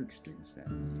have you experienced that?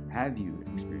 Have you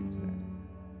experienced that?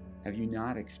 Have you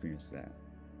not experienced that?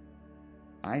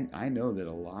 I know that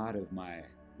a lot of my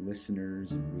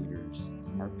listeners and readers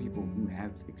are people who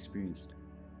have experienced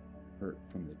hurt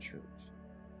from the church.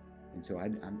 And so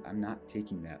I'm not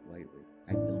taking that lightly.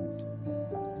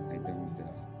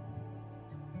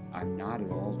 I'm not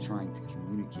at all trying to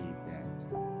communicate that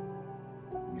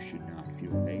you should not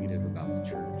feel negative about the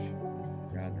church.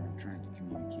 Rather, I'm trying to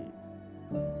communicate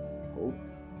hope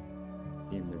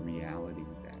in the reality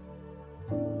that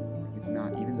it's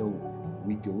not, even though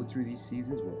we go through these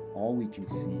seasons where all we can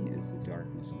see is the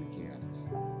darkness and the chaos,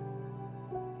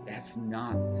 that's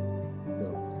not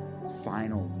the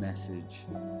final message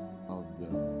of the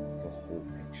whole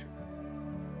picture.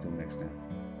 Until next time,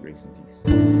 grace and peace.